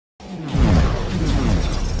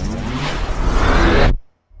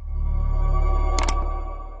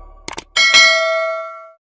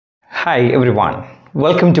Hi everyone,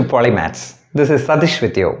 welcome to PWOLI Maths. This is Satish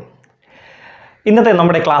with you. ഇന്നത്തെ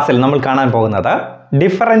നമ്മുടെ ക്ലാസ്സിൽ നമ്മൾ കാണാൻ പോകുന്നത്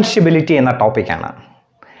ഡിഫറൻഷ്യബിലിറ്റി എന്ന ടോപ്പിക്കാണ്.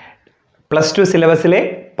 +2 സിലബസിലെ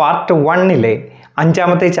പാർട്ട് 1-ലെ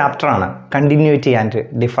 5ാമത്തെ ചാപ്റ്ററാണ് കണ്ടിന്യൂറ്റി ആൻഡ്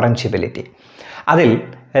ഡിഫറൻഷ്യബിലിറ്റി. അതിൽ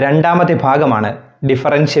രണ്ടാമത്തെ ഭാഗമാണ്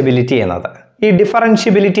ഡിഫറൻഷ്യബിലിറ്റി എന്നത്. ഈ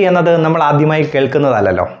ഡിഫറൻഷ്യബിലിറ്റി എന്നത് നമ്മൾ ആദ്യമായി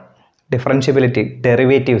കേൾക്കുന്നതല്ലല്ലോ. ഡിഫറൻഷ്യബിലിറ്റി,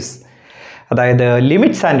 ഡെറിവേറ്റീവ്സ്, അതായത്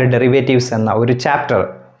ലിമിറ്റ്സ് ആൻഡ് ഡെറിവേറ്റീവ്സ് എന്ന ഒരു ചാപ്റ്റർ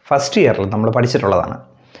ഫസ്റ്റ് ഇയറിൽ നമ്മൾ പഠിച്ചിട്ടുള്ളതാണ്.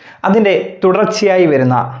 അതിൻ്റെ തുടർച്ചയായി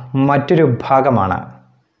വരുന്ന മറ്റൊരു ഭാഗമാണ്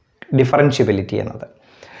ഡിഫറൻഷ്യബിലിറ്റി എന്നത്.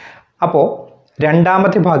 അപ്പോൾ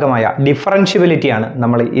രണ്ടാമത്തെ ഭാഗമായ ഡിഫറൻഷ്യബിലിറ്റിയാണ്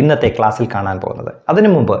നമ്മൾ ഇന്നത്തെ ക്ലാസ്സിൽ കാണാൻ പോകുന്നത്. അതിനു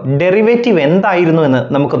മുമ്പ് ഡെറിവേറ്റീവ് എന്തായിരുന്നു എന്ന്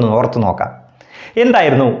നമുക്കൊന്ന് ഓർത്ത് നോക്കാം.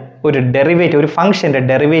 എന്തായിരുന്നു ഒരു ഡെറിവേറ്റീവ്, ഒരു ഫംഗ്ഷൻ്റെ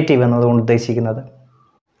ഡെറിവേറ്റീവ് എന്നതുകൊണ്ട് ഉദ്ദേശിക്കുന്നത്?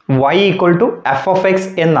 y = f(x)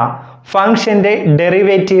 എന്ന ഫംഗ്ഷൻ്റെ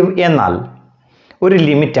ഡെറിവേറ്റീവ് എന്നാൽ ഒരു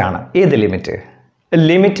ലിമിറ്റാണ്. ഏത് limit?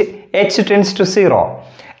 Limit h tends to 0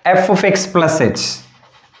 f of x plus h,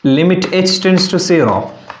 limit h tends to 0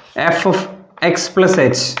 f of x plus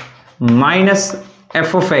h minus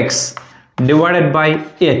f of x divided by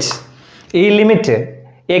h. ഈ limit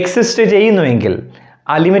exist ചെയ്യുന്നുവെങ്കിൽ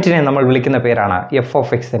ആ ലിമിറ്റിനെ നമ്മൾ വിളിക്കുന്ന പേരാണ് f of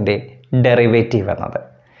x-ൻ്റെ ഡെറിവേറ്റീവ് എന്നത്.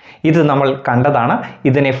 ഇത് നമ്മൾ കണ്ടതാണ്.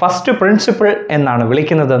 ഇതിനെ ഫസ്റ്റ് പ്രിൻസിപ്പിൾ എന്നാണ്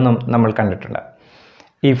വിളിക്കുന്നതെന്നും നമ്മൾ കണ്ടിട്ടുണ്ട്.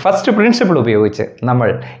 ഈ ഫസ്റ്റ് പ്രിൻസിപ്പിൾ ഉപയോഗിച്ച് നമ്മൾ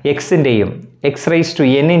എക്സിൻ്റെയും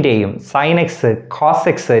x⁻n-ൻ്റെയും sin x, cos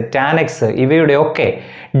x, tan x ഇവയുടെയൊക്കെ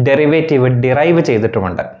derivative derive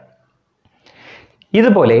ചെയ്തിട്ടുമുണ്ട്.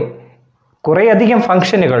 ഇതുപോലെ കുറേയധികം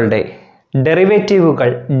ഫംഗ്ഷനുകളുടെ ഡെറിവേറ്റീവുകൾ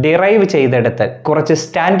ഡിറൈവ് ചെയ്തെടുത്ത് കുറച്ച്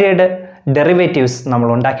സ്റ്റാൻഡേർഡ് ഡെറിവേറ്റീവ്സ് നമ്മൾ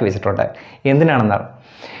ഉണ്ടാക്കി വെച്ചിട്ടുണ്ട്. എന്തിനാണെന്നാൽ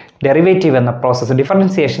ഡെറിവേറ്റീവ് എന്ന പ്രോസസ്സ്,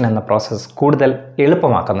 ഡിഫറൻസിയേഷൻ എന്ന പ്രോസസ്സ് കൂടുതൽ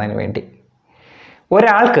എളുപ്പമാക്കുന്നതിന് വേണ്ടി.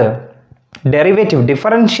 ഒരാൾക്ക് ഡെറിവേറ്റീവ്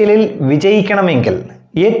ഡിഫറൻഷ്യലിൽ വിജയിക്കണമെങ്കിൽ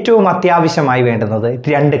ഏറ്റവും അത്യാവശ്യമായി വേണ്ടുന്നത്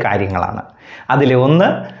രണ്ട് കാര്യങ്ങളാണ്. അതിൽ ഒന്ന്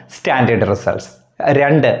സ്റ്റാൻഡേർഡ് റിസൾട്ട്സ്,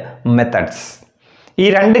 രണ്ട് മെത്തഡ്സ്. ഈ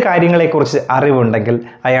രണ്ട് കാര്യങ്ങളെക്കുറിച്ച് അറിവുണ്ടെങ്കിൽ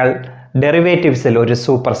അയാൾ ഡെറിവേറ്റീവ്സിൽ ഒരു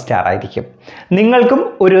സൂപ്പർ സ്റ്റാർ ആയിരിക്കും. നിങ്ങൾക്കും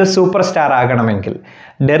ഒരു സൂപ്പർ സ്റ്റാർ ആകണമെങ്കിൽ,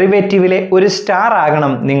 ഡെറിവേറ്റീവിലെ ഒരു സ്റ്റാർ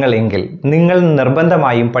ആകണം നിങ്ങളെങ്കിൽ നിങ്ങൾ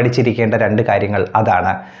നിർബന്ധമായും പഠിച്ചിരിക്കേണ്ട രണ്ട് കാര്യങ്ങൾ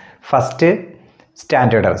അതാണ്. ഫസ്റ്റ്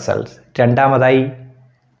സ്റ്റാൻഡേർഡ് റിസൾട്ട്സ്, രണ്ടാമതായി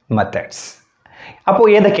മെത്തേഡ്സ്. അപ്പോൾ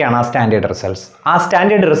ഏതൊക്കെയാണ് ആ സ്റ്റാൻഡേർഡ് റിസൾട്ട്സ്? ആ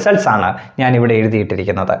സ്റ്റാൻഡേർഡ് റിസൾട്ട്സ് ആണ് ഞാനിവിടെ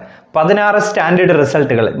എഴുതിയിട്ടിരിക്കുന്നത്. 16 സ്റ്റാൻഡേർഡ്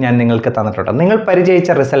റിസൾട്ടുകൾ ഞാൻ നിങ്ങൾക്ക് തന്നിട്ടുണ്ട്. നിങ്ങൾ പരിചയിച്ച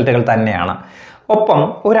റിസൾട്ടുകൾ തന്നെയാണ്. ഒപ്പം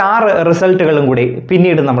ഒരു 6 റിസൾട്ടുകളും കൂടി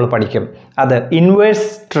പിന്നീട് നമ്മൾ പഠിക്കും. അത്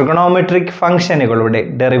ഇൻവേഴ്സ് ട്രിഗണോമെട്രിക് ഫംഗ്ഷനുകളുടെ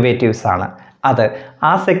ഡെറിവേറ്റീവ്സ് ആണ്. അത് ആ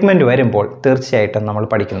സെഗ്മെൻറ്റ് വരുമ്പോൾ തീർച്ചയായിട്ടും നമ്മൾ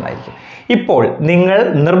പഠിക്കുന്നതായിരിക്കും. ഇപ്പോൾ നിങ്ങൾ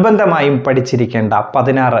നിർബന്ധമായും പഠിച്ചിരിക്കേണ്ട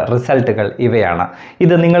 16 റിസൾട്ടുകൾ ഇവയാണ്.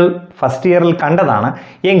 ഇത് നിങ്ങൾ ഫസ്റ്റ് ഇയറിൽ കണ്ടതാണ്.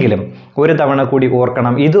 എങ്കിലും ഒരു തവണ കൂടി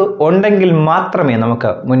ഓർക്കണം. ഇത് ഉണ്ടെങ്കിൽ മാത്രമേ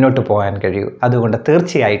നമുക്ക് മുന്നോട്ട് പോകാൻ കഴിയൂ. അതുകൊണ്ട്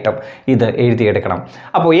തീർച്ചയായിട്ടും ഇത് എഴുതിയെടുക്കണം.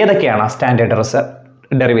 അപ്പോൾ ഏതൊക്കെയാണ് standard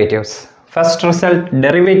derivatives? First result,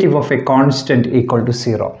 derivative of A constant equal to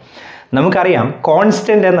 0. നമുക്കറിയാം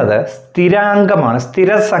കോൺസ്റ്റൻറ്റ് എന്നത് സ്ഥിരാങ്കമാണ്,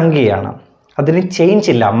 സ്ഥിരസംഖ്യയാണ്. അതിന് ചേഞ്ച്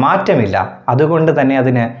ഇല്ല, മാറ്റമില്ല. അതുകൊണ്ട് തന്നെ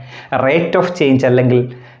അതിന് റേറ്റ് ഓഫ് ചേഞ്ച് അല്ലെങ്കിൽ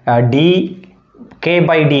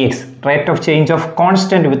dk/dx, rate of change of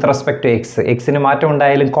constant with respect to X. എക്സിന് മാറ്റം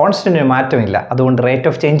ഉണ്ടായാലും കോൺസ്റ്റൻറ്റിന് മാറ്റമില്ല. അതുകൊണ്ട് റേറ്റ്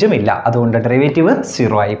ഓഫ് ചേഞ്ചും ഇല്ല. അതുകൊണ്ട് ഡെറിവേറ്റീവ്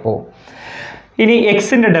 0 ആയി പോകും. ഇനി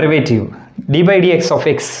എക്സിൻ്റെ derivative d/dx of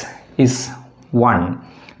X is 1.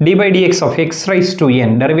 d/dx of x⁻n,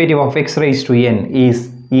 derivative of x⁻n is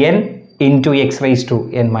n into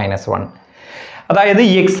x⁻n-1. അതായത്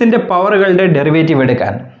എക്സിൻ്റെ പവറുകളുടെ ഡെറിവേറ്റീവ്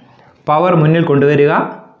എടുക്കാൻ പവർ മുന്നിൽ കൊണ്ടുവരിക,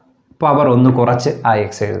 പവർ ഒന്ന് കുറച്ച് ആ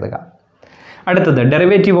എക്സ് എഴുതുക. അടുത്തത്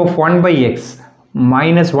derivative of 1/x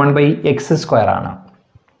minus 1/x² ആണ്.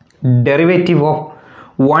 Derivative of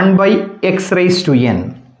 1/x⁻n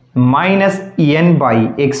minus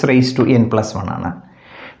n/x⁻n+1 ആണ്.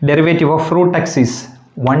 Derivative of √x is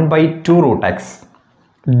 1/2√x.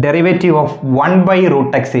 Derivative of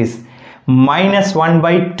 1/√x is minus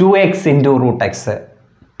 1/2x into √x.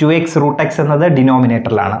 2x √x എന്നത്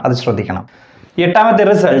ഡിനോമിനേറ്ററിലാണ്, അത് ശ്രദ്ധിക്കണം. എട്ടാമത്തെ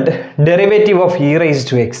result derivative of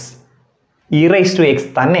e⁻x. e⁻x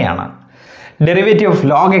തന്നെയാണ്. Derivative of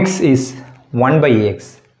log x is 1/x.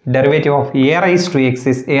 Derivative of a⁻x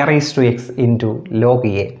is a⁻x into log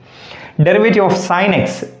a. Derivative of sin x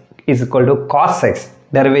is equal to cos x.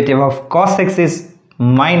 Derivative of cos x is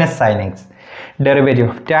minus sin x. Derivative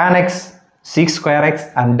of tan x sec²x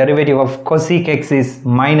and derivative of cosec x is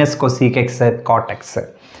minus cosec x cot x.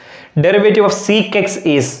 Derivative of sec x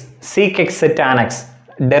is sec x tan x.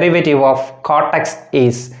 Derivative of cot x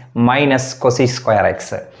is minus cosec²x.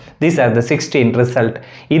 These are the 16 result.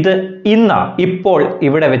 ഇത് ഇപ്പോൾ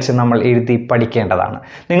ഇവിടെ വെച്ച് നമ്മൾ എഴുതി പഠിക്കേണ്ടതാണ്.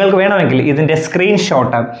 നിങ്ങൾക്ക് വേണമെങ്കിൽ ഇതിൻ്റെ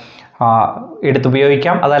screenshot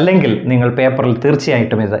എടുത്തുപയോഗിക്കാം. അതല്ലെങ്കിൽ നിങ്ങൾ പേപ്പറിൽ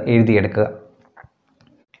തീർച്ചയായിട്ടും ഇത് എഴുതിയെടുക്കുക.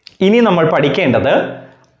 ഇനി നമ്മൾ പഠിക്കേണ്ടത്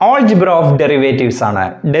ഓൾജിബ്ര ഓഫ് ഡെറിവേറ്റീവ്സ് ആണ്.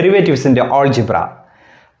 ഡെറിവേറ്റീവ്സിൻ്റെ ഓൾജിബ്ര.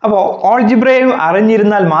 അപ്പോൾ ഓൾജിബ്രയും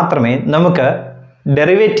അറിഞ്ഞിരുന്നാൽ മാത്രമേ നമുക്ക്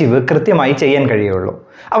ഡെറിവേറ്റീവ് കൃത്യമായി ചെയ്യാൻ കഴിയുള്ളൂ.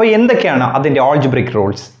 അപ്പോൾ എന്തൊക്കെയാണ് അതിൻ്റെ ഓൾജിബ്രിക്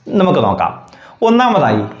റൂൾസ് നമുക്ക് നോക്കാം.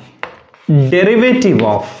 ഒന്നാമതായി derivative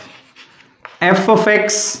of F of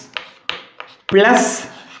X plus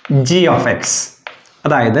G of X,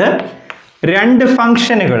 അതായത് രണ്ട്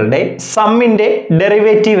ഫംഗ്ഷനുകളുടെ സമ്മിൻ്റെ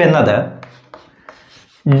ഡെറിവേറ്റീവ് എന്നത്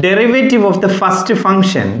derivative of the first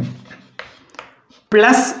function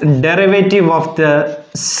plus derivative of the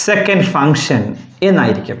second function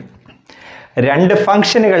എന്നായിരിക്കും. രണ്ട്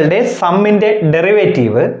ഫംഗ്ഷനുകളുടെ സമ്മിൻ്റെ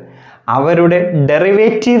ഡെറിവേറ്റീവ് അവരുടെ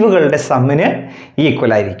ഡെറിവേറ്റീവുകളുടെ സമ്മിന്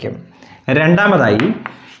ഈക്വൽ ആയിരിക്കും. രണ്ടാമതായി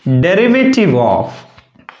derivative of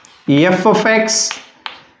F of X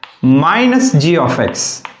minus g of x,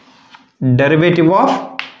 derivative of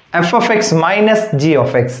f of x minus g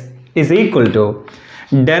of x is equal to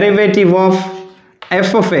derivative of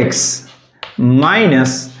f of x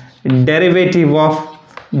minus derivative of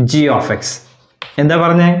g of x. എന്താ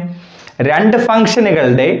പറഞ്ഞേ? രണ്ട്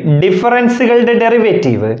ഫംഗ്ഷനുകളുടെ ഡിഫറൻസുകളുടെ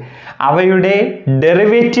derivative അവയുടെ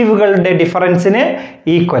ഡെറിവേറ്റീവുകളുടെ ഡിഫറൻസിന്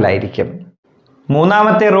equal ആയിരിക്കും.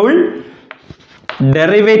 മൂന്നാമത്തെ rule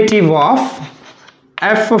derivative of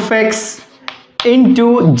f of x into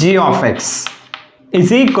g of x is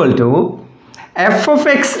equal to f of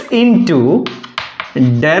x into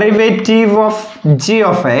derivative of g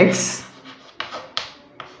of x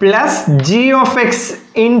plus g of x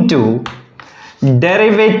into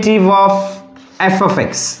derivative of f of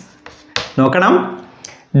x. നോക്കണം,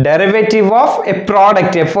 derivative of a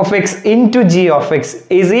product f of x into g of x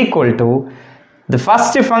is equal to the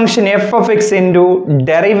first function f of x into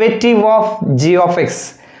derivative of g of x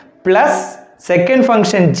plus second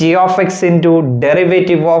function g of x into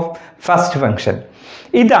derivative of first function.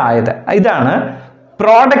 ഇതാണ്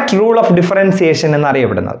product rule of differentiation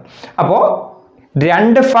എന്നറിയപ്പെടുന്നത്. അപ്പോൾ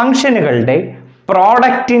രണ്ട് ഫംഗ്ഷനുകളുടെ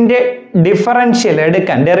പ്രോഡക്റ്റിൻ്റെ differential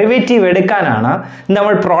എടുക്കാൻ, derivative എടുക്കാനാണ്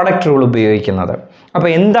നമ്മൾ product rule ഉപയോഗിക്കുന്നത്. അപ്പോൾ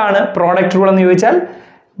എന്താണ് പ്രോഡക്റ്റ് റൂൾ എന്ന് ചോദിച്ചാൽ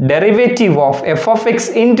derivative of f of x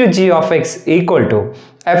into g of x equal to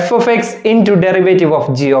f of x into derivative of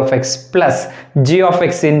g of x plus g of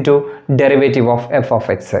x into derivative of f of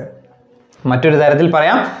x. മറ്റൊരു തരത്തിൽ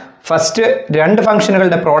പറയാം, first രണ്ട്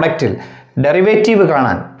ഫംഗ്ഷനുകളുടെ പ്രോഡക്റ്റിൽ derivative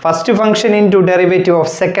കാണാൻ first function into derivative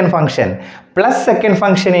of second function plus second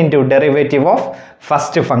function into derivative of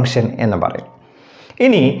first function എന്ന് പറയും.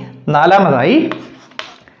 ഇനി നാലാമതായി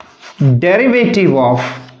derivative of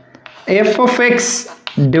f of x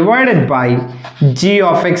divided by g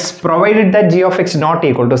of x provided that g of x not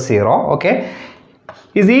equal to 0, okay,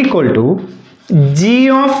 is equal to g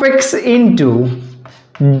of x into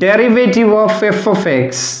derivative of f of x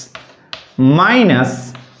minus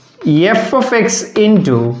f of x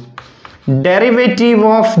into derivative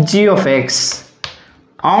of g of x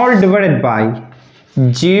all divided by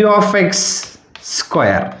g of x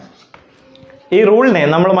square. ഈ റൂളിനെ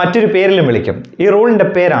നമ്മൾ മറ്റൊരു പേരിലും വിളിക്കും. ഈ റൂളിൻ്റെ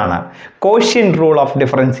പേരാണ് quotient rule of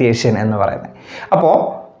differentiation എന്ന് പറയുന്നത്. അപ്പോൾ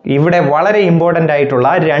ഇവിടെ വളരെ ഇമ്പോർട്ടൻ്റ് ആയിട്ടുള്ള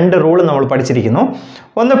രണ്ട് റൂൾ നമ്മൾ പഠിച്ചിരിക്കുന്നു.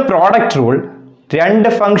 ഒന്ന് പ്രോഡക്റ്റ് റൂൾ, രണ്ട്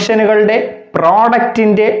ഫംഗ്ഷനുകളുടെ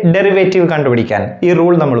പ്രോഡക്റ്റിൻ്റെ ഡെറിവേറ്റീവ് കണ്ടുപിടിക്കാൻ ഈ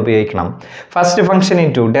റൂൾ നമ്മൾ ഉപയോഗിക്കണം. First function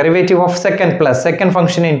into derivative of second plus second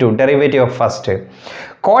function into derivative of first.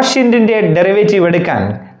 കോഷ്യന്റിൻ്റെ derivative എടുക്കാൻ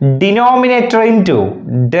denominator into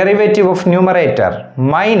derivative of numerator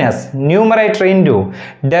minus numerator into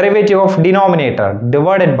derivative of denominator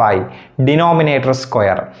divided by denominator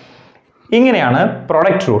square. ഇങ്ങനെയാണ്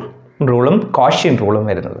product റൂളും quotient റൂളും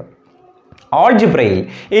വരുന്നത്. ഓൾജിബ്രയിൽ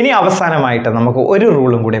ഇനി അവസാനമായിട്ട് നമുക്ക് ഒരു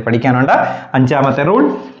റൂളും കൂടെ പഠിക്കാനുണ്ട്. അഞ്ചാമത്തെ rule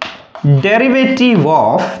derivative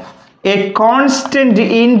of A constant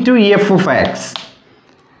into F of X.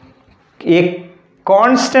 A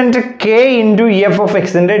constant K into F of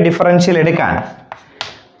എക്സിൻ്റെ ഡിഫറൻഷ്യൽ എടുക്കാൻ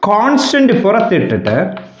കോൺസ്റ്റന്റ് പുറത്തിട്ടിട്ട്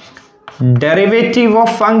ഡെറിവേറ്റീവ്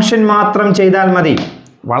ഓഫ് ഫംഗ്ഷൻ മാത്രം ചെയ്താൽ മതി.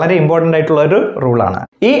 വളരെ ഇമ്പോർട്ടൻ്റ് ആയിട്ടുള്ള ഒരു റൂളാണ്.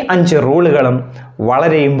 ഈ 5 റൂളുകളും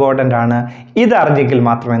വളരെ ഇമ്പോർട്ടൻ്റ് ആണ്. ഇതറിഞ്ഞെങ്കിൽ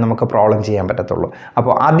മാത്രമേ നമുക്ക് പ്രോബ്ലം ചെയ്യാൻ പറ്റത്തുള്ളൂ.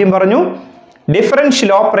 അപ്പോൾ ആദ്യം പറഞ്ഞു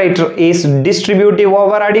differential operator is distributive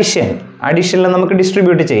over addition. അഡീഷനിൽ നമുക്ക്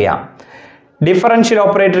ഡിസ്ട്രിബ്യൂട്ട് ചെയ്യാം. Differential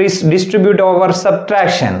operator is distribute over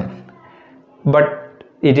subtraction, but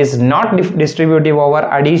it is not distributive over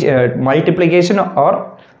multiplication or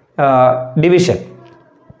division.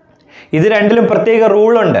 ഇത് രണ്ടിലും പ്രത്യേക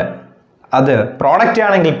റൂളുണ്ട്. അത് പ്രോഡക്റ്റ്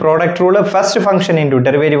ആണെങ്കിൽ product rule first function into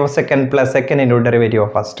derivative of second plus second into derivative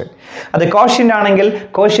of first. അത് quotient ആണെങ്കിൽ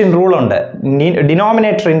quotient rule ഉണ്ട്.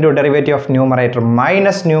 Denominator into derivative of numerator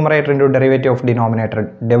minus numerator into derivative of denominator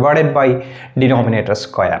divided by denominator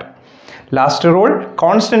square. Last rule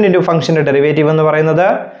constant into ഫംഗ്ഷൻ്റെ derivative എന്ന് പറയുന്നത്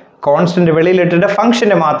constant വെളിയിലിട്ടിട്ട്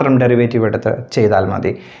ഫംഗ്ഷൻ്റെ മാത്രം derivative എടുത്ത് ചെയ്താൽ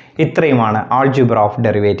മതി. ഇത്രയുമാണ് ആൾജിബ്ര ഓഫ്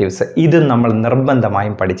ഡെറിവേറ്റീവ്സ്. ഇത് നമ്മൾ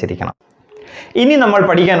നിർബന്ധമായും പഠിച്ചിരിക്കണം. ഇനി നമ്മൾ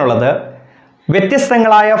പഠിക്കാനുള്ളത്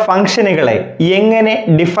വ്യത്യസ്തങ്ങളായ ഫംഗ്ഷനുകളെ എങ്ങനെ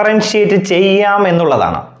ഡിഫറൻഷിയേറ്റ് ചെയ്യാം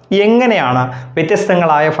എന്നുള്ളതാണ്. എങ്ങനെയാണ്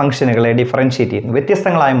വ്യത്യസ്തങ്ങളായ ഫംഗ്ഷനുകളെ ഡിഫറൻഷിയേറ്റ് ചെയ്യുന്നത്?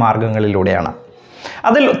 വ്യത്യസ്തങ്ങളായ മാർഗങ്ങളിലൂടെയാണ്.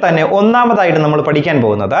 അതിൽ തന്നെ ഒന്നാമതായിട്ട് നമ്മൾ പഠിക്കാൻ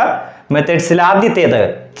പോകുന്നത് മെത്തേഡ്സിൽ ആദ്യത്തേത്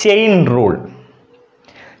ചെയിൻ റൂൾ.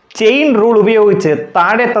 ചെയിൻ റൂൾ ഉപയോഗിച്ച്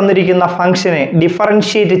താഴെ തന്നിരിക്കുന്ന ഫംഗ്ഷനെ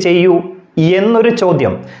ഡിഫറൻഷിയേറ്റ് ചെയ്യൂ എന്നൊരു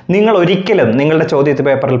ചോദ്യം നിങ്ങൾ ഒരിക്കലും നിങ്ങളുടെ ചോദ്യത്തെ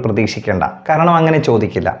പേപ്പറിൽ പ്രതീക്ഷിക്കേണ്ട. കാരണം അങ്ങനെ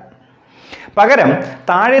ചോദിക്കില്ല. പകരം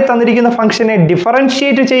താഴെ തന്നിരിക്കുന്ന ഫംഗ്ഷനെ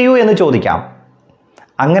ഡിഫറൻഷിയേറ്റ് ചെയ്യൂ എന്ന് ചോദിക്കാം.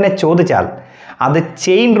 അങ്ങനെ ചോദിച്ചാൽ അത്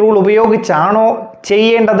ചെയിൻ റൂൾ ഉപയോഗിച്ചാണോ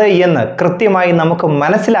ചെയ്യേണ്ടത് എന്ന് കൃത്യമായി നമുക്ക്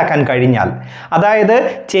മനസ്സിലാക്കാൻ കഴിഞ്ഞാൽ, അതായത്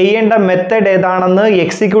ചെയ്യേണ്ട മെത്തേഡ് ഏതാണെന്ന്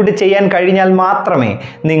എക്സിക്യൂട്ട് ചെയ്യാൻ കഴിഞ്ഞാൽ മാത്രമേ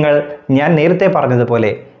ഞാൻ നേരത്തെ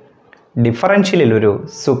പറഞ്ഞതുപോലെ ഡിഫറൻഷ്യലിൽ ഒരു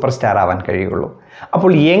സൂപ്പർ സ്റ്റാർ ആവാൻ കഴിയുള്ളൂ.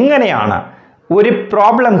 അപ്പോൾ എങ്ങനെയാണ് ഒരു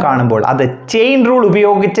പ്രോബ്ലം കാണുമ്പോൾ അത് ചെയിൻ റൂൾ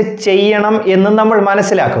ഉപയോഗിച്ച് ചെയ്യണം എന്ന് നമ്മൾ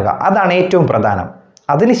മനസ്സിലാക്കുക. അതാണ് ഏറ്റവും പ്രധാനം.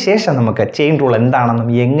 അതിനുശേഷം നമുക്ക് ചെയിൻ റൂൾ എന്താണെന്നും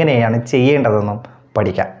എങ്ങനെയാണ് ചെയ്യേണ്ടതെന്നും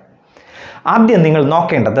പഠിക്കാം. ആദ്യം നിങ്ങൾ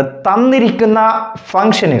നോക്കേണ്ടത് തന്നിരിക്കുന്ന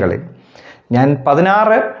ഫംഗ്ഷനുകളിൽ ഞാൻ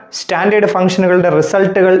 16 സ്റ്റാൻഡേർഡ് ഫംഗ്ഷനുകളുടെ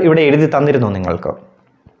റിസൾട്ടുകൾ ഇവിടെ എഴുതി തന്നിരുന്നു നിങ്ങൾക്ക്.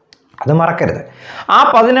 അത് മറക്കരുത്. ആ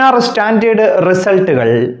 16 സ്റ്റാൻഡേർഡ് റിസൾട്ടുകൾ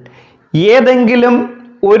ഏതെങ്കിലും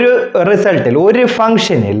ഒരു റിസൾട്ടിൽ ഒരു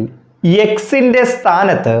ഫംഗ്ഷനിൽ എക്സിൻ്റെ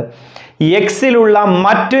സ്ഥാനത്ത് എക്സിലുള്ള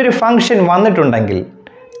മറ്റൊരു ഫംഗ്ഷൻ വന്നിട്ടുണ്ടെങ്കിൽ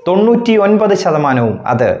 99%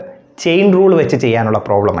 അത് ചെയിൻ റൂൾ വെച്ച് ചെയ്യാനുള്ള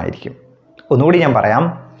പ്രോബ്ലം ആയിരിക്കും. ഒന്നുകൂടി ഞാൻ പറയാം.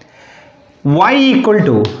 y =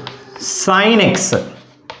 sin x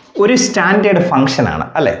ഒരു സ്റ്റാൻഡേർഡ് ഫംഗ്ഷനാണ്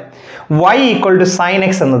അല്ലേ? y = sin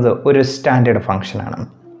x എന്നത് ഒരു സ്റ്റാൻഡേർഡ് ഫംഗ്ഷനാണ്.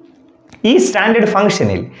 ഈ സ്റ്റാൻഡേർഡ്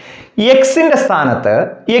ഫംഗ്ഷനിൽ എക്സിൻ്റെ സ്ഥാനത്ത്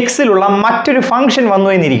എക്സിലുള്ള മറ്റൊരു ഫംഗ്ഷൻ വന്നു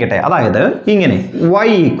എന്നിരിക്കട്ടെ. അതായത് ഇങ്ങനെ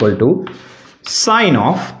y = sin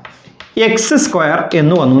of x²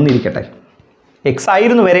 എന്ന് വന്നു എന്നിരിക്കട്ടെ. എക്സ്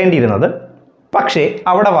ആയിരുന്നു വരേണ്ടിയിരുന്നത്, പക്ഷേ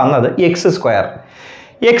അവിടെ വന്നത് x²,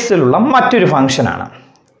 എക്സിലുള്ള മറ്റൊരു ഫംഗ്ഷനാണ്.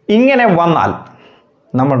 ഇങ്ങനെ വന്നാൽ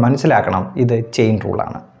നമ്മൾ മനസ്സിലാക്കണം ഇത് ചെയിൻ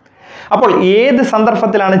റൂളാണ്. അപ്പോൾ ഏത്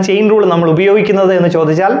സന്ദർഭത്തിലാണ് ചെയിൻ റൂൾ നമ്മൾ ഉപയോഗിക്കുന്നത് എന്ന്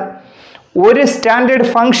ചോദിച്ചാൽ, ഒരു സ്റ്റാൻഡേർഡ്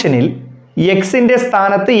ഫംഗ്ഷനിൽ എക്സിൻ്റെ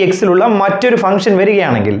സ്ഥാനത്ത് എക്സിലുള്ള മറ്റൊരു ഫംഗ്ഷൻ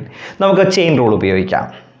വരികയാണെങ്കിൽ നമുക്ക് ചെയിൻ റൂൾ ഉപയോഗിക്കാം.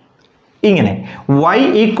 ഇങ്ങനെ y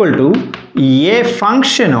 = a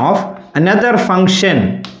function of another function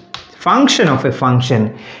of a function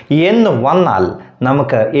എന്ന് വന്നാൽ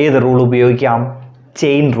നമുക്ക് ഏത് റൂൾ ഉപയോഗിക്കാം?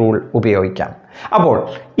 ചെയിൻ റൂൾ ഉപയോഗിക്കാം. അപ്പോൾ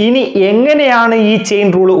ഇനി എങ്ങനെയാണ് ഈ ചെയിൻ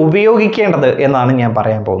റൂൾ ഉപയോഗിക്കേണ്ടത് എന്നാണ് ഞാൻ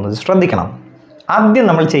പറയാൻ പോകുന്നത്. ശ്രദ്ധിക്കണം. ആദ്യം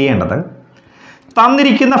നമ്മൾ ചെയ്യേണ്ടത്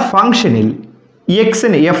തന്നിരിക്കുന്ന ഫംഗ്ഷനിൽ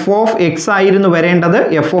എക്സിന് f(x) ആയിരുന്നു വരേണ്ടത്.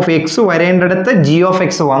 f(x) വരേണ്ടടുത്ത്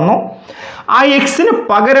g(x) വന്നു. ആ എക്സിന്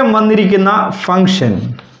പകരം വന്നിരിക്കുന്ന ഫംഗ്ഷൻ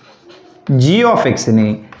g(x)ന്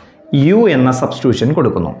u എന്ന സബ്സ്റ്റിറ്റ്യൂഷൻ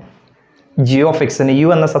കൊടുക്കുന്നു. g(x)ന് u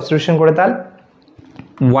എന്ന സബ്സ്റ്റിറ്റ്യൂഷൻ കൊടുത്താൽ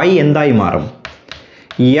y എന്തായി മാറും?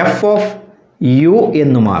 f(u)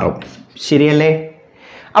 എന്ന് മാറും. ശരിയല്ലേ?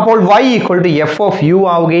 അപ്പോൾ y = f(u)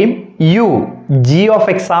 ആവുകയും u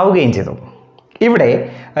g(x) ആവുകയും ചെയ്തു. ഇവിടെ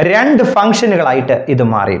രണ്ട് ഫംഗ്ഷനുകളായിട്ട് ഇത്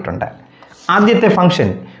മാറിയിട്ടുണ്ട്. ആദ്യത്തെ function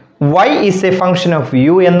y is a function of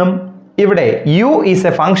u എന്നും ഇവിടെ u is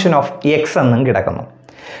a function of x എന്നും കിടക്കുന്നു.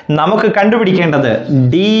 നമുക്ക് കണ്ടുപിടിക്കേണ്ടത്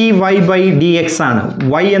dy/dx ആണ്.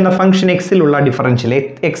 y എന്ന ഫംഗ്ഷൻ എക്സിലുള്ള ഡിഫറൻഷ്യൽ,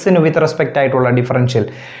 എക്സിന് വിത്ത് റെസ്പെക്റ്റ് ആയിട്ടുള്ള ഡിഫറൻഷ്യൽ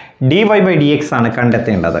dy/dx ആണ്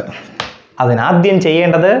കണ്ടെത്തേണ്ടത്. അതിനാദ്യം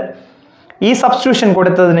ചെയ്യേണ്ടത് ഈ സബ്സ്റ്റിറ്റ്യൂഷൻ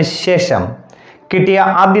കൊടുത്തതിന് ശേഷം കിട്ടിയ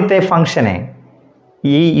ആദ്യത്തെ ഫംഗ്ഷനെ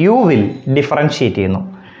ഈ യുവിൽ ഡിഫറൻഷിയേറ്റ് ചെയ്യുന്നു.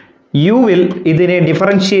 യുവിൽ ഇതിനെ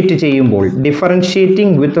ഡിഫറൻഷിയേറ്റ് ചെയ്യുമ്പോൾ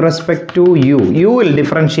differentiating with respect to യുവിൽ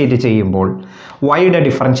differentiate ചെയ്യുമ്പോൾ വൈയുടെ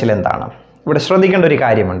ഡിഫറൻഷ്യൽ എന്താണ്? ഇവിടെ ശ്രദ്ധിക്കേണ്ട ഒരു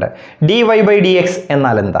കാര്യമുണ്ട്. dy/dx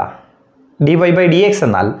എന്നാൽ എന്താ? dy/dx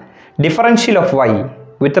എന്നാൽ differential of y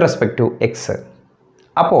with respect to X.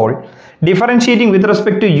 അപ്പോൾ differentiating with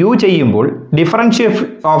respect to you ചെയ്യുമ്പോൾ differential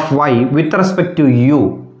of y with respect to you,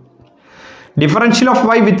 differential of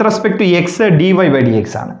y with respect to X dy/dx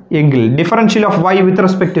ആണ്. എങ്കിൽ differential of y with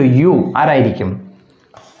respect to you ആരായിരിക്കും?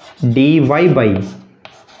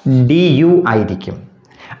 dy/du ആയിരിക്കും.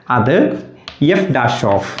 അത്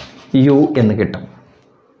f' എന്ന് കിട്ടും.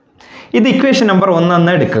 ഇത് ഇക്വേഷൻ നമ്പർ 1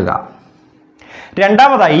 എന്ന് എടുക്കുക.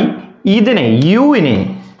 രണ്ടാമതായി ഇതിനെ യുവിനെ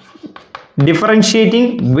differentiating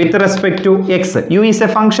with respect to X. U is A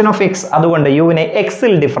function of X. അതുകൊണ്ട് യുവിനെ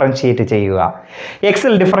എക്സിൽ ഡിഫറൻഷിയേറ്റ് ചെയ്യുക.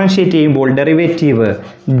 എക്സിൽ ഡിഫറൻഷിയേറ്റ് ചെയ്യുമ്പോൾ derivative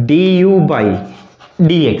D U by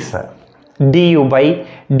D X, D U by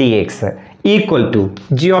D X equal to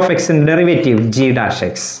G of എക്സിൻ്റെ derivative G dash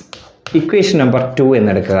X. Equation number 2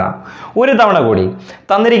 എന്നെടുക്കുക. ഒരു തവണ കൂടി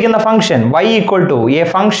തന്നിരിക്കുന്ന function y equal to A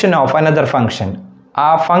function of another function. ആ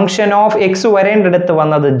function of X വരേണ്ടടുത്ത്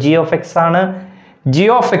വന്നത് G of X ആണ്. G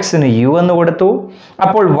of എക്സിന് U എന്ന് കൊടുത്തു.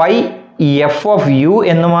 അപ്പോൾ y എഫ് ഓഫ് യു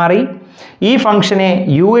എന്ന് മാറി. ഈ ഫംഗ്ഷനെ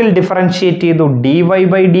യുവിൽ ഡിഫറൻഷിയേറ്റ് ചെയ്തു, D Y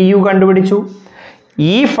by D U കണ്ടുപിടിച്ചു.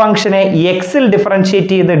 ഈ ഫംഗ്ഷനെ എക്സിൽ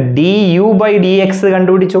ഡിഫറൻഷിയേറ്റ് ചെയ്ത് D U by D X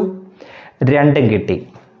കണ്ടുപിടിച്ചു. രണ്ടും കിട്ടി.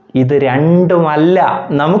 ഇത് രണ്ടുമല്ല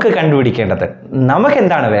നമുക്ക് കണ്ടുപിടിക്കേണ്ടത്. നമുക്ക്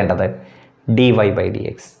എന്താണ് വേണ്ടത്? D Y by D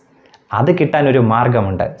X. അത് കിട്ടാൻ ഒരു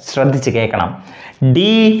മാർഗമുണ്ട്, ശ്രദ്ധിച്ച് കേൾക്കണം.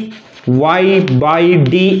 D Y by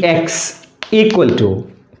D X equal to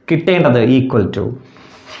കിട്ടേണ്ടത് equal to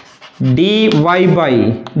D Y by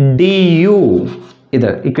D U, ഇത്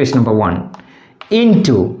equation number 1, in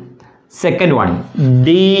to second one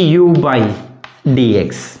D U by D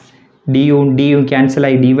X. D U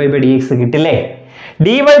ക്യാൻസലായി, D Y by D X കിട്ടില്ലേ?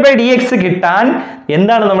 D Y by D X കിട്ടാൻ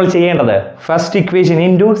എന്താണ് നമ്മൾ ചെയ്യേണ്ടത്? First equation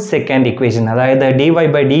into second equation, അതായത് D Y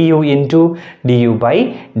by D U into D U by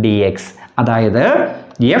D X, അതായത്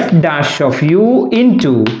F dash of U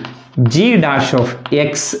into G dash of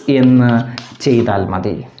X എന്ന് ചെയ്താൽ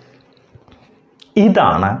മതി.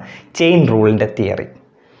 ഇതാണ് ചെയിൻ റൂളിൻ്റെ തിയറി.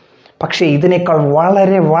 പക്ഷേ ഇതിനേക്കാൾ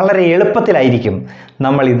വളരെ വളരെ എളുപ്പത്തിലായിരിക്കും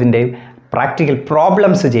നമ്മൾ ഇതിൻ്റെ പ്രാക്ടിക്കൽ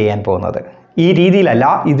പ്രോബ്ലംസ് ചെയ്യാൻ പോകുന്നത്. ഈ രീതിയിലല്ല,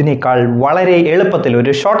 ഇതിനേക്കാൾ വളരെ എളുപ്പത്തിൽ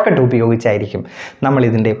ഒരു ഷോർട്ട് കട്ട് ഉപയോഗിച്ചായിരിക്കും നമ്മൾ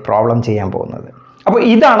ഇതിൻ്റെ പ്രോബ്ലം ചെയ്യാൻ പോകുന്നത്. അപ്പോൾ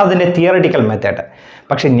ഇതാണ് അതിൻ്റെ തിയററ്റിക്കൽ മെത്തേഡ്.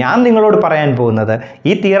 പക്ഷെ ഞാൻ നിങ്ങളോട് പറയാൻ പോകുന്നത്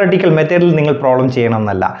ഈ തിയററ്റിക്കൽ മെത്തേഡിൽ നിങ്ങൾ പ്രോബ്ലം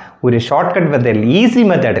ചെയ്യണമെന്നല്ല, ഒരു ഷോർട്ട് കട്ട് മെത്തേഡിൽ, ഈസി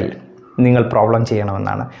മെത്തേഡിൽ നിങ്ങൾ പ്രോബ്ലം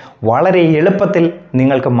ചെയ്യണമെന്നാണ്. വളരെ എളുപ്പത്തിൽ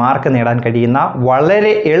നിങ്ങൾക്ക് മാർക്ക് നേടാൻ കഴിയുന്ന,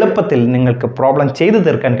 വളരെ എളുപ്പത്തിൽ നിങ്ങൾക്ക് പ്രോബ്ലം ചെയ്തു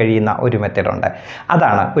തീർക്കാൻ കഴിയുന്ന ഒരു മെത്തേഡുണ്ട്.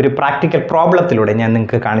 അതാണ് ഒരു പ്രാക്ടിക്കൽ പ്രോബ്ലത്തിലൂടെ ഞാൻ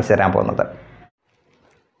നിങ്ങൾക്ക് കാണിച്ചു തരാൻ പോകുന്നത്.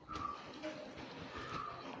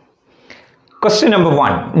 Question number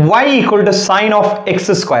 1. Y equal to sine of x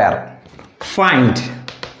square. Find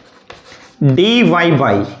dy by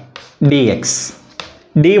dx.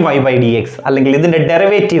 dy by dx അല്ലെങ്കിൽ ഇതിൻ്റെ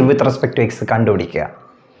derivative with respect to X കണ്ടുപിടിക്കുക.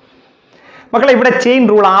 മക്കളെ, ഇവിടെ ചെയിൻ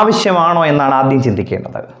റൂൾ ആവശ്യമാണോ എന്നാണ് ആദ്യം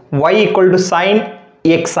ചിന്തിക്കേണ്ടത്. y equal to sign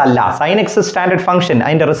X അല്ല. സൈൻ എക്സ് സ്റ്റാൻഡേർഡ് ഫംഗ്ഷൻ,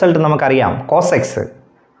 അതിൻ്റെ റിസൾട്ട് നമുക്കറിയാം, കോസ് എക്സ്.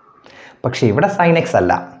 പക്ഷേ ഇവിടെ സൈൻ എക്സ്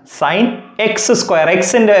അല്ല, സൈൻ എക്സ് സ്ക്വയർ.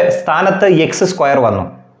 എക്സിൻ്റെ സ്ഥാനത്ത് എക്സ് സ്ക്വയർ വന്നു.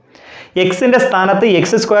 എക്സിൻ്റെ സ്ഥാനത്ത്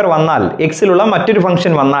എക്സ് സ്ക്വയർ വന്നാൽ, എക്സിലുള്ള മറ്റൊരു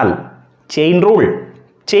ഫംഗ്ഷൻ വന്നാൽ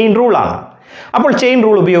ചെയിൻ റൂളാണ്. അപ്പോൾ ചെയിൻ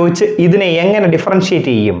റൂൾ ഉപയോഗിച്ച് ഇതിനെ എങ്ങനെ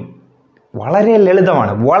ഡിഫറൻഷിയേറ്റ് ചെയ്യും? വളരെ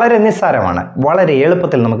ലളിതമാണ്, വളരെ നിസ്സാരമാണ്, വളരെ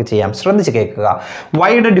എളുപ്പത്തിൽ നമുക്ക് ചെയ്യാം. ശ്രദ്ധിച്ച് കേൾക്കുക.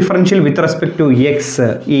 വൈയുടെ differential with respect to X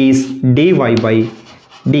is D Y by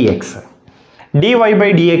D X. D Y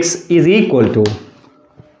by D X is equal to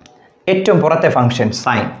ഏറ്റവും പുറത്തെ ഫംഗ്ഷൻ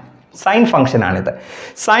സൈൻ ഫംഗ്ഷനാണിത്.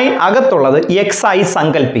 സൈൻ അകത്തുള്ളത് എക്സ് ആയി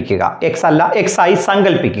സങ്കല്പിക്കുക. എക്സ് അല്ല, എക്സ് ആയി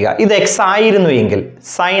സങ്കല്പിക്കുക. ഇത് എക്സ് ആയിരുന്നു എങ്കിൽ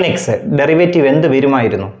സൈൻ എക്സ് ഡെറിവേറ്റീവ് എന്ത്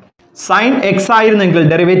വരുമായിരുന്നു? സൈൻ എക്സ് ആയിരുന്നെങ്കിൽ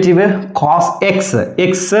ഡെറിവേറ്റീവ് കോസ് എക്സ്.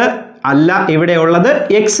 എക്സ് അല്ല, ഇവിടെ ഉള്ളത്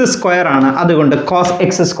എക്സ് സ്ക്വയർ ആണ്, അതുകൊണ്ട് കോസ്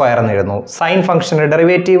എക്സ് സ്ക്വയർ എന്ന് എഴുതുന്നു. Sign ഫംഗ്ഷൻ്റെ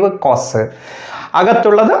derivative cos.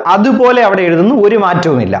 അകത്തുള്ളത് അതുപോലെ അവിടെ എഴുതുന്നു, ഒരു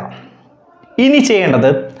മാറ്റവുമില്ല. ഇനി ചെയ്യേണ്ടത്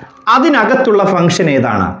അതിനകത്തുള്ള ഫംഗ്ഷൻ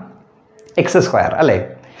ഏതാണ്? എക്സ് സ്ക്വയർ അല്ലേ?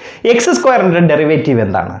 എക്സ് സ്ക്വയറിൻ്റെ ഡെറിവേറ്റീവ്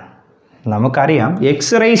എന്താണ്? നമുക്കറിയാം,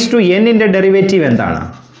 എക്സ് റൈസ് ടു എന്നിൻ്റെ ഡെറിവേറ്റീവ് എന്താണ്?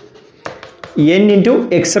 N into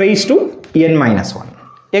X raise to N minus 1.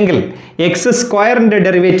 എങ്കിൽ എക്സ് സ്ക്വയറിൻ്റെ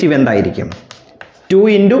ഡെറിവേറ്റീവ് എന്തായിരിക്കും? 2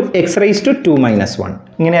 into X raise to 2 minus 1.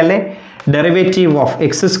 ഇങ്ങനെയല്ലേ? Derivative of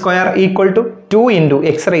X square equal to 2 into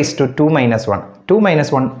X raise to 2 minus 1. 2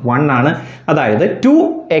 minus 1 1 ആണ്, അതായത്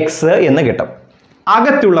 2x എന്ന് കിട്ടും.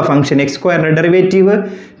 അകത്തുള്ള ഫംഗ്ഷൻ എക്സ് സ്ക്വയറിൻ്റെ ഡെറിവേറ്റീവ്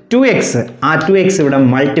 2x. ആ 2x ഇവിടെ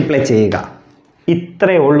മൾട്ടിപ്ലൈ ചെയ്യുക.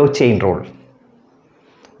 ഇത്രയേ ഉള്ളൂ ചെയിൻ റൂൾ.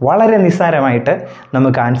 വളരെ നിസ്സാരമായിട്ട്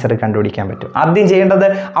നമുക്ക് ആൻസർ കണ്ടുപിടിക്കാൻ പറ്റും. ആദ്യം ചെയ്യേണ്ടത്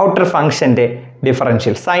outer ഫംഗ്ഷൻ്റെ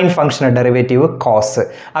differential, sign ഫംഗ്ഷൻ്റെ derivative cos.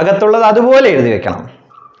 അകത്തുള്ളത് അതുപോലെ എഴുതി വെക്കണം.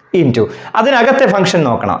 ഇൻറ്റു അതിനകത്തെ ഫംഗ്ഷൻ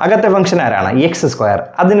നോക്കണം. അകത്തെ ഫംഗ്ഷൻ ആരാണ്? X square.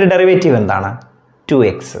 അതിൻ്റെ ഡെറിവേറ്റീവ് എന്താണ്?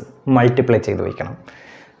 2x. മൾട്ടിപ്ലൈ ചെയ്ത് വയ്ക്കണം.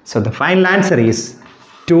 So the final answer is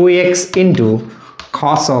 2x into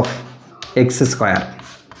cos of X square.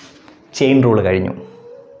 Chain rule കഴിഞ്ഞു.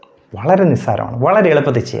 വളരെ നിസ്സാരമാണ്, വളരെ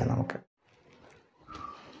എളുപ്പത്തിൽ ചെയ്യാം നമുക്ക്.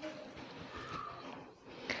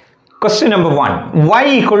 Question number 1. Y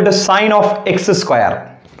equal to sine of x square.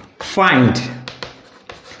 Find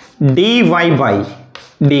dy by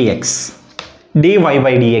dx. dy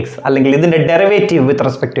by dx അല്ലെങ്കിൽ ഇതിൻ്റെ derivative with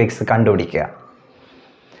respect to X കണ്ടുപിടിക്കുക.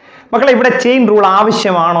 മക്കളെ ഇവിടെ ചെയിൻ റൂൾ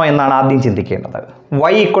ആവശ്യമാണോ എന്നാണ് ആദ്യം ചിന്തിക്കേണ്ടത്.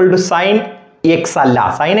 y equal to sign X അല്ല.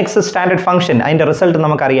 സൈൻ എക്സ് സ്റ്റാൻഡേർഡ് ഫംഗ്ഷൻ, അതിൻ്റെ റിസൾട്ട്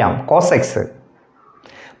നമുക്കറിയാം കോസ് എക്സ്.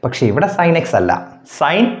 പക്ഷേ ഇവിടെ സൈൻ എക്സ് അല്ല,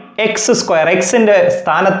 സൈൻ എക്സ് സ്ക്വയർ. എക്സിൻ്റെ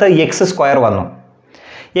സ്ഥാനത്ത് എക്സ് സ്ക്വയർ വന്നു.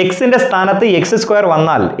 എക്സിൻ്റെ സ്ഥാനത്ത് എക്സ് സ്ക്വയർ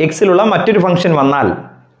വന്നാൽ, എക്സിലുള്ള മറ്റൊരു ഫംഗ്ഷൻ വന്നാൽ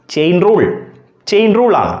ചെയിൻ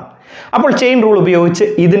റൂളാണ്. അപ്പോൾ ചെയിൻ റൂൾ ഉപയോഗിച്ച്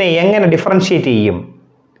ഇതിനെ എങ്ങനെ ഡിഫറൻഷിയേറ്റ് ചെയ്യും?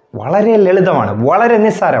 വളരെ ലളിതമാണ്, വളരെ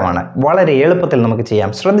നിസ്സാരമാണ്, വളരെ എളുപ്പത്തിൽ നമുക്ക് ചെയ്യാം.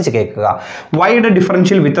 ശ്രദ്ധിച്ച് കേൾക്കുക. വൈയുടെ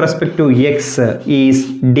differential with respect to X is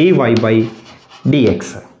dy by dx.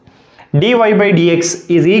 dy by dx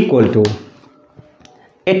is equal to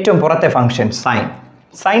ഏറ്റവും പുറത്തെ ഫംഗ്ഷൻ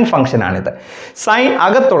സൈൻ ഫംഗ്ഷനാണിത്. സൈൻ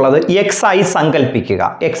അകത്തുള്ളത് എക്സ് ആയി സങ്കല്പിക്കുക.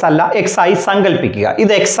 എക്സ് അല്ല, എക്സ് ആയി സങ്കല്പിക്കുക.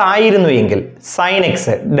 ഇത് എക്സ് ആയിരുന്നു എങ്കിൽ സൈൻ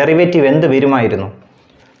എക്സ് ഡെറിവേറ്റീവ് എന്ത് വരുമായിരുന്നു?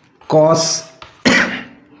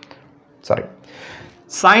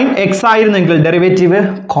 സൈൻ എക്സ് ആയിരുന്നെങ്കിൽ ഡെറിവേറ്റീവ്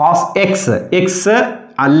കോസ് എക്സ്. എക്സ്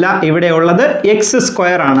അല്ല, ഇവിടെ ഉള്ളത് എക്സ്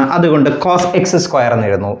സ്ക്വയർ ആണ്, അതുകൊണ്ട് കോസ് എക്സ് സ്ക്വയർ എന്ന്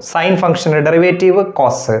എഴുതുന്നു. സൈൻ ഫംഗ്ഷന്റെ ഡെറിവേറ്റീവ്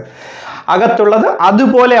കോസ്. അകത്തുള്ളത്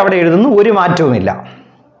അതുപോലെ അവിടെ എഴുതുന്നു, ഒരു മാറ്റവുമില്ല.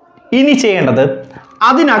 ഇനി ചെയ്യേണ്ടത്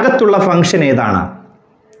അതിനകത്തുള്ള ഫംഗ്ഷൻ ഏതാണ്?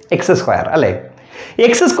 എക്സ് സ്ക്വയർ അല്ലേ?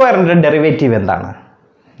 എക്സ് സ്ക്വയറിന്റെ ഡെറിവേറ്റീവ് എന്താണ്?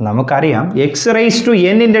 നമുക്കറിയാം എക്സ് റൈസ് ടു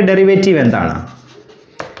എന്നിന്റെ ഡെറിവേറ്റീവ് എന്താണ്?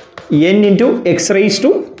 n into X raise to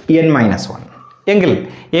n minus 1. എങ്കിൽ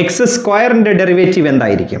എക്സ് സ്ക്വയറിൻ്റെ ഡെറിവേറ്റീവ്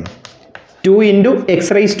എന്തായിരിക്കും? 2 into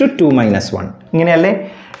X raise to 2 minus 1. ഇങ്ങനെയല്ലേ?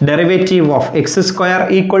 Derivative of X square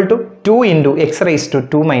equal to 2 into X raise to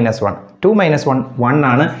 2 minus 1. 2 minus 1 1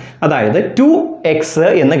 ആണ്, അതായത് 2x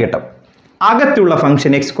എന്ന് കിട്ടും. അകത്തുള്ള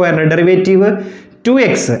ഫംഗ്ഷൻ എക്സ് സ്ക്വയറിൻ്റെ ഡെറിവേറ്റീവ്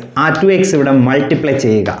 2x. ആ 2x ഇവിടെ മൾട്ടിപ്ലൈ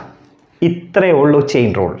ചെയ്യുക. ഇത്രയേ ഉള്ളൂ ചെയിൻ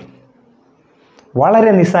റൂൾ.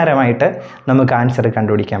 വളരെ നിസ്സാരമായിട്ട് നമുക്ക് ആൻസർ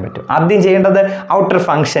കണ്ടുപിടിക്കാൻ പറ്റും. ആദ്യം ചെയ്യേണ്ടത് outer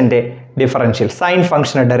ഫംഗ്ഷൻ്റെ differential, sign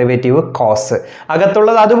ഫംഗ്ഷൻ്റെ derivative cos.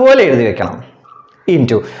 അകത്തുള്ളത് അതുപോലെ എഴുതി വെക്കണം.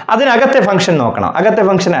 ഇൻറ്റു അതിനകത്തെ ഫംഗ്ഷൻ നോക്കണം. അകത്തെ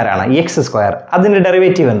ഫംഗ്ഷൻ ആരാണ്? X square. അതിൻ്റെ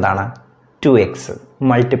ഡെറിവേറ്റീവ് എന്താണ്? 2x.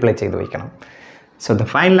 മൾട്ടിപ്ലൈ ചെയ്ത് വയ്ക്കണം. So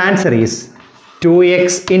the final answer is 2x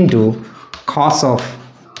into cos of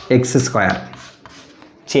X square.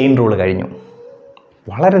 Chain rule കഴിഞ്ഞു.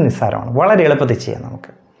 വളരെ നിസ്സാരമാണ്, വളരെ എളുപ്പത്തിൽ ചെയ്യാം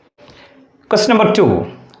നമുക്ക്. Question number 2.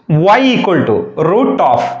 Y equal to root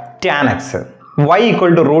of tan x. Y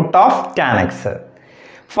equal to root of tan x.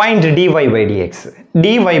 Find dy by dx.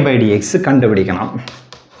 dy by dx കണ്ടുപിടിക്കണം.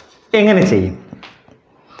 എങ്ങനെ ചെയ്യും?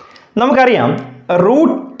 നമുക്കറിയാം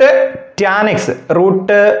root tan X,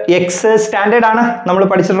 root X standard ആണ്, നമ്മൾ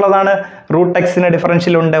പഠിച്ചിട്ടുള്ളതാണ്. റൂട്ട് എക്സിന്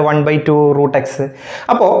ഡിഫറൻഷ്യൽ ഉണ്ട് 1/2 root X.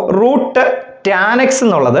 അപ്പോൾ root tan X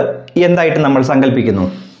എന്നുള്ളത് എന്തായിട്ട് നമ്മൾ സങ്കല്പിക്കുന്നു?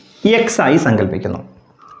 എക്സ് ആയി സങ്കല്പിക്കുന്നു.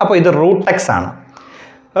 അപ്പോൾ ഇത് റൂട്ട് എക്സ് ആണ്.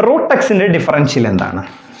 റൂട്ട് എക്സിൻ്റെ ഡിഫറൻഷ്യൽ എന്താണ്?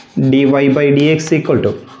 dy by dx equal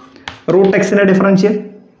to root എക്സിൻ്റെ ഡിഫറൻഷ്യൽ.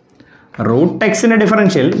 റൂട്ട് എക്സിൻ്റെ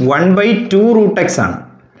ഡിഫറൻഷ്യൽ 1/2 റൂട്ട് എക്സ് ആണ്.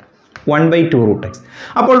 1/2 റൂട്ട് എക്സ്.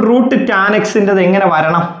 അപ്പോൾ റൂട്ട് ടാൻ എക്സിൻ്റെത് എങ്ങനെ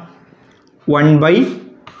വരണം?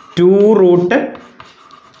 1/2 റൂട്ട്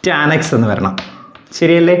ടാൻ എക്സ് എന്ന് വരണം.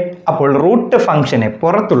 ശരിയല്ലേ? അപ്പോൾ റൂട്ട് ഫംഗ്ഷനെ,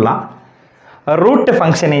 പുറത്തുള്ള റൂട്ട്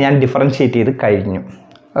ഫംഗ്ഷനെ ഞാൻ ഡിഫറൻഷ്യേറ്റ് ചെയ്ത് കഴിഞ്ഞു.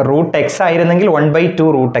 റൂട്ട് എക്സ് ആയിരുന്നെങ്കിൽ 1/2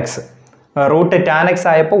 root X. Root tan X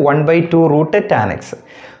ആയപ്പോൾ 1/2 root tan X.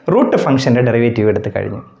 Root ഫംഗ്ഷൻ്റെ derivative എടുത്ത്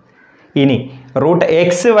കഴിഞ്ഞു. ഇനി റൂട്ട്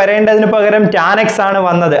എക്സ് വരേണ്ടതിന് പകരം ടാൻ എക്സ് ആണ്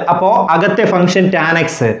വന്നത്. അപ്പോൾ അകത്തെ ഫംഗ്ഷൻ ടാൻ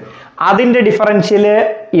എക്സ്, അതിൻ്റെ ഡിഫറൻഷ്യൽ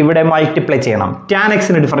ഇവിടെ മൾട്ടിപ്ലൈ ചെയ്യണം. ടാൻ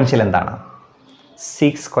എക്സിൻ്റെ ഡിഫറൻഷ്യൽ എന്താണ്?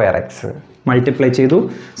 6² x. മൾട്ടിപ്ലൈ ചെയ്തു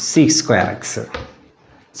 6² x.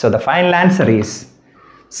 So the final answer is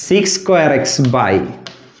 6² x by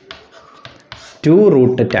 2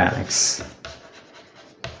 root tan X.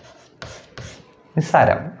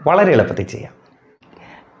 നിസ്സാരം, വളരെ എളുപ്പത്തിൽ ചെയ്യാം.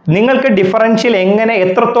 നിങ്ങൾക്ക് ഡിഫറൻഷ്യൽ എങ്ങനെ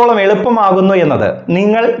എത്രത്തോളം എളുപ്പമാകുന്നു എന്നത്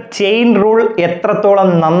നിങ്ങൾ ചെയിൻ റൂൾ എത്രത്തോളം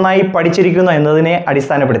നന്നായി പഠിച്ചിരിക്കുന്നു എന്നതിനെ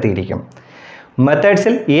അടിസ്ഥാനപ്പെടുത്തിയിരിക്കും.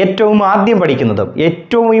 മെത്തേഡ്സിൽ ഏറ്റവും ആദ്യം പഠിക്കുന്നതും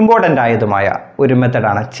ഏറ്റവും ഇമ്പോർട്ടൻ്റ് ആയതുമായ ഒരു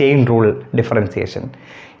മെത്തേഡാണ് ചെയിൻ റൂൾ ഡിഫറൻസിയേഷൻ.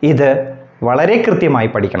 ഇത് വളരെ കൃത്യമായി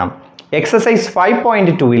പഠിക്കണം. എക്സസൈസ്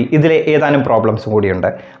 5.2-ൽ ഇതിലെ ഏതാനും പ്രോബ്ലംസ് കൂടിയുണ്ട്.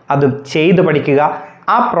 അതും ചെയ്ത് പഠിക്കുക.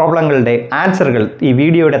 ആ പ്രോബ്ലങ്ങളുടെ ആൻസറുകൾ ഈ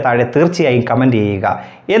വീഡിയോയുടെ താഴെ തീർച്ചയായും കമൻറ്റ് ചെയ്യുക.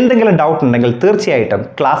 എന്തെങ്കിലും ഡൗട്ട് ഉണ്ടെങ്കിൽ തീർച്ചയായിട്ടും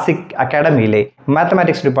ക്ലാസിക് അക്കാഡമിയിലെ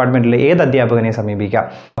മാത്തമാറ്റിക്സ് ഡിപ്പാർട്ട്മെൻറ്റിലെ ഏത് അധ്യാപകനെ സമീപിക്കുക.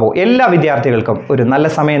 അപ്പോൾ എല്ലാ വിദ്യാർത്ഥികൾക്കും ഒരു നല്ല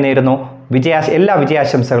സമയം നേരുന്നു. എല്ലാ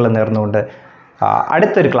വിജയാശംസകളും നേർന്നുകൊണ്ട്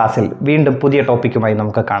അടുത്തൊരു ക്ലാസ്സിൽ വീണ്ടും പുതിയ ടോപ്പിക്കുമായി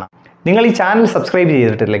നമുക്ക് കാണാം. നിങ്ങൾ ഈ ചാനൽ സബ്സ്ക്രൈബ്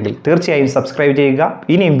ചെയ്തിട്ടില്ലെങ്കിൽ തീർച്ചയായും സബ്സ്ക്രൈബ് ചെയ്യുക.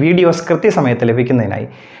 ഇനിയും വീഡിയോസ് കൃത്യസമയത്ത് ലഭിക്കുന്നതിനായി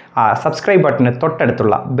സബ്സ്ക്രൈബ് ബട്ടന്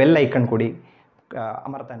തൊട്ടടുത്തുള്ള ബെൽ ഐക്കൺ കൂടി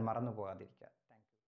അമർത്താൻ മറന്നു പോകാതിരിക്കുക.